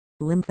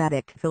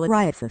Lymphatic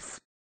filariasis,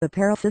 the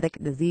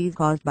parasitic disease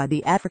caused by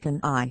the African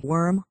eye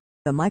worm,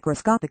 the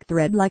microscopic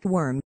thread-like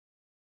worm.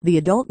 The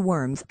adult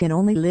worms can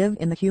only live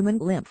in the human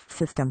lymph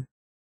system.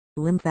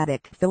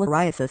 Lymphatic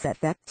filariasis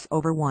affects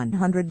over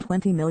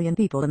 120 million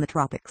people in the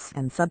tropics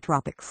and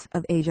subtropics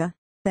of Asia,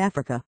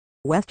 Africa,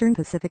 Western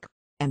Pacific,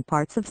 and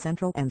parts of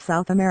Central and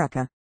South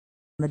America.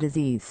 The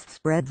disease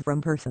spreads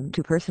from person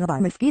to person by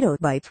mosquito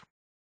bites.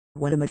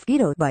 When a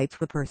mosquito bites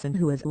a person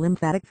who has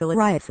lymphatic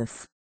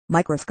filariasis,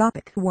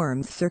 microscopic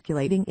worms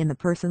circulating in the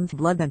person's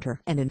blood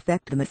enter and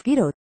infect the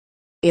mosquito.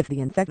 If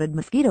the infected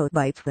mosquito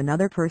bites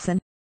another person,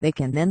 they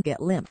can then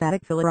get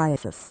lymphatic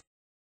filariasis.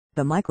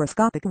 The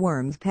microscopic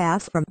worms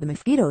pass from the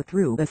mosquito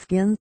through the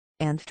skin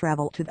and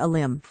travel to the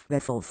lymph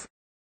vessels.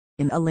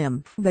 In the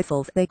lymph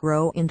vessels they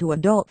grow into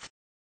adults.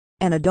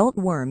 An adult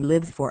worm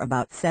lives for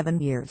about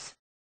 7 years.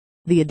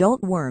 The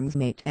adult worms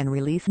mate and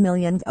release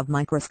millions of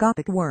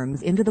microscopic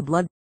worms into the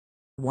blood.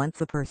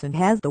 Once a person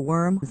has the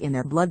worms in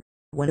their blood,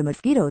 when a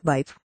mosquito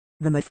bites,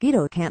 the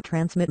mosquito can't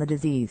transmit the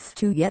disease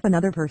to yet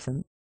another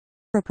person.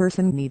 A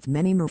person needs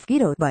many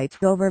mosquito bites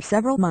over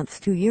several months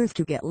to years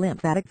to get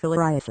lymphatic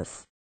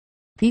filariasis.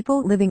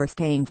 People living or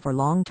staying for a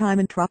long time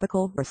in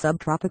tropical or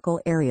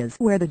subtropical areas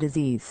where the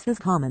disease is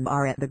common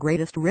are at the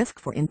greatest risk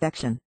for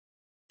infection.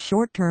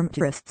 Short-term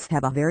tourists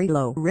have a very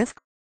low risk.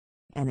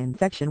 An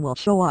infection will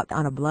show up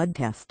on a blood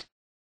test.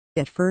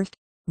 At first,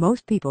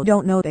 most people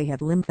don't know they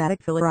have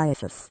lymphatic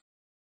filariasis.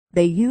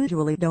 They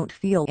usually don't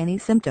feel any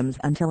symptoms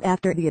until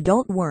after the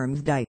adult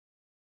worms die.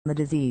 The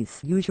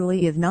disease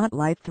usually is not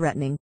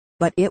life-threatening,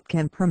 but it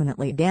can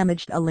permanently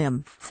damage the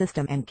lymph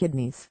system and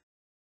kidneys.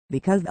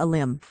 Because the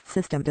lymph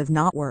system does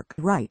not work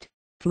right,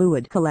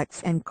 fluid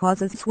collects and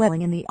causes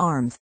swelling in the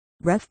arms,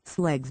 breasts,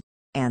 legs,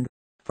 and,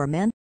 for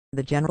men,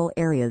 the genital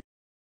areas.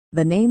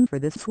 The name for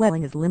this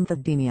swelling is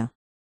lymphedema.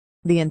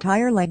 The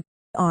entire leg,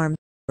 arm,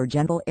 or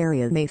genital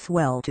area may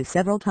swell to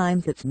several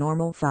times its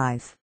normal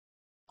size.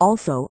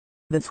 Also,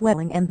 the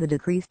swelling and the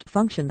decreased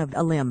function of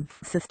the lymph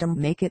system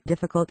make it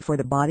difficult for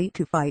the body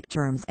to fight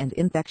germs and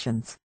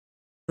infections.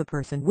 The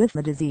person with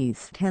the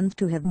disease tends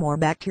to have more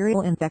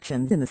bacterial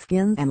infections in the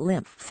skin and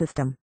lymph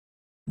system.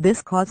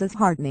 This causes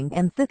hardening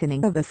and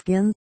thickening of the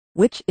skin,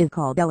 which is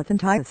called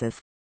elephantiasis.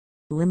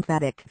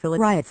 Lymphatic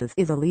filariasis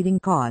is a leading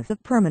cause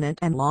of permanent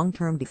and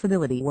long-term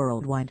disability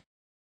worldwide.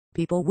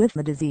 People with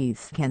the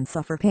disease can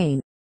suffer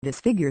pain,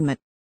 disfigurement,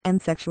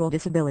 and sexual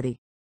disability.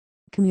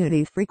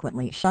 Communities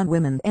frequently shun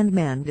women and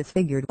men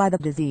disfigured by the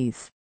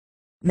disease.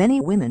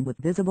 Many women with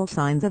visible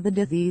signs of the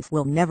disease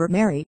will never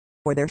marry,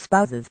 or their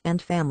spouses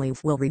and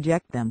families will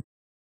reject them.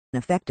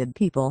 Affected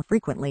people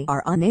frequently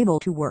are unable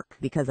to work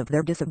because of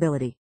their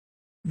disability.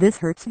 This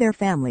hurts their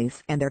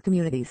families and their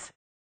communities.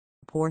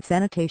 Poor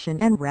sanitation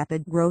and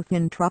rapid growth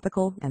in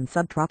tropical and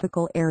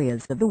subtropical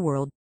areas of the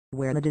world,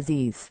 where the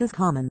disease is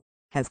common,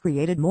 has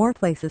created more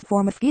places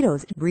for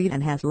mosquitoes to breed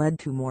and has led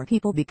to more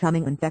people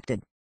becoming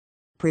infected.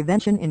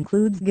 Prevention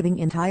includes giving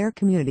entire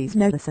communities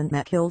medicine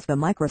that kills the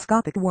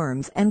microscopic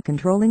worms and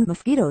controlling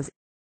mosquitoes.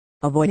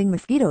 Avoiding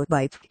mosquito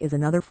bites is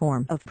another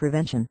form of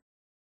prevention.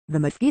 The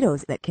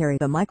mosquitoes that carry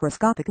the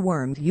microscopic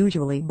worms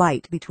usually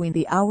bite between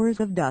the hours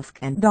of dusk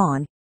and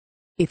dawn.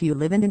 If you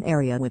live in an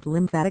area with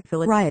lymphatic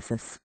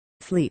filariasis,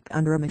 sleep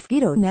under a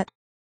mosquito net.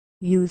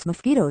 Use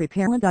mosquito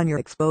repellent on your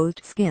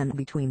exposed skin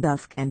between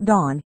dusk and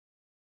dawn.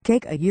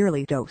 Take a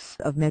yearly dose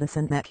of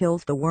medicine that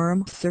kills the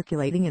worms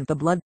circulating in the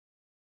blood.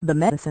 The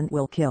medicine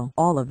will kill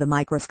all of the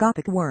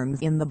microscopic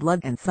worms in the blood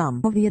and some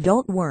of the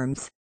adult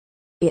worms.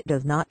 It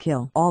does not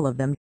kill all of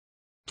them.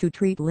 To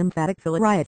treat lymphatic filariasis,